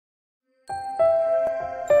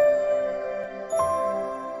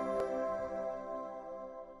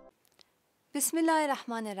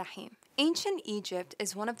Bismillahirrahmanirrahim. Ancient Egypt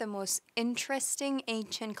is one of the most interesting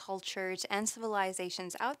ancient cultures and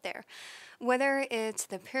civilizations out there. Whether it's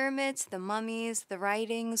the pyramids, the mummies, the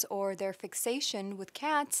writings, or their fixation with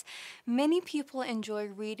cats, many people enjoy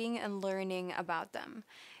reading and learning about them.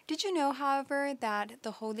 Did you know, however, that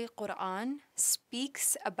the Holy Quran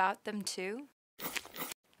speaks about them too?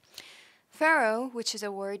 Pharaoh, which is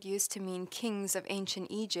a word used to mean kings of ancient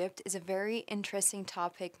Egypt, is a very interesting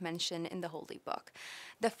topic mentioned in the Holy Book.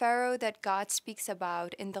 The Pharaoh that God speaks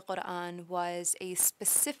about in the Quran was a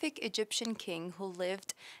specific Egyptian king who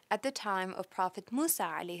lived at the time of Prophet Musa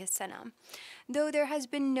alayhi salam. Though there has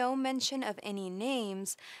been no mention of any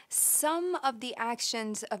names, some of the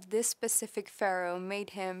actions of this specific Pharaoh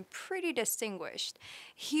made him pretty distinguished.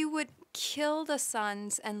 He would kill the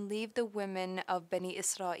sons and leave the women of Bani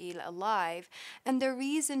Israel alive, and the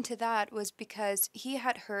reason to that was because he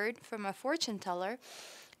had heard from a fortune teller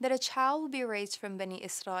that a child will be raised from Bani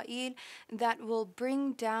Israel that will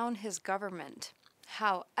bring down his government.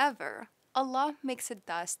 However, Allah makes it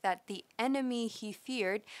thus that the enemy he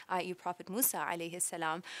feared, i.e. Prophet Musa alayhi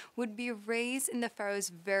salam, would be raised in the Pharaoh's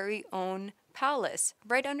very own palace,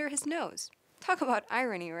 right under his nose. Talk about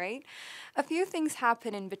irony, right? A few things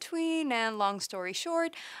happen in between, and long story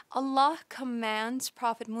short, Allah commands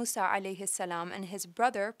Prophet Musa alayhi salam and his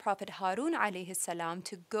brother Prophet Harun alayhi salam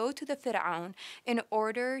to go to the Pharaoh in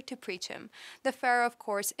order to preach him. The Pharaoh, of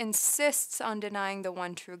course, insists on denying the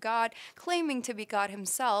one true God, claiming to be God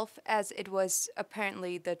himself, as it was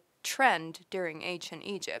apparently the trend during ancient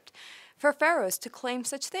Egypt for pharaohs to claim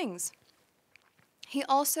such things. He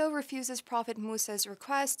also refuses Prophet Musa's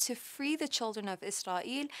request to free the children of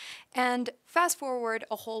Israel, and fast forward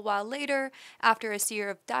a whole while later, after a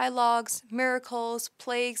series of dialogues, miracles,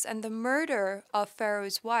 plagues, and the murder of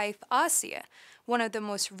Pharaoh's wife, Asiya, one of the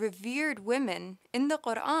most revered women in the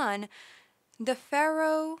Quran, the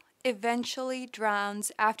Pharaoh eventually drowns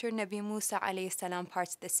after Nabi Musa alayhi salam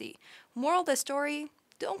parts the sea. Moral of the story,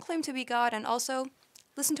 don't claim to be God, and also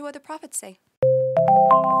listen to what the prophets say.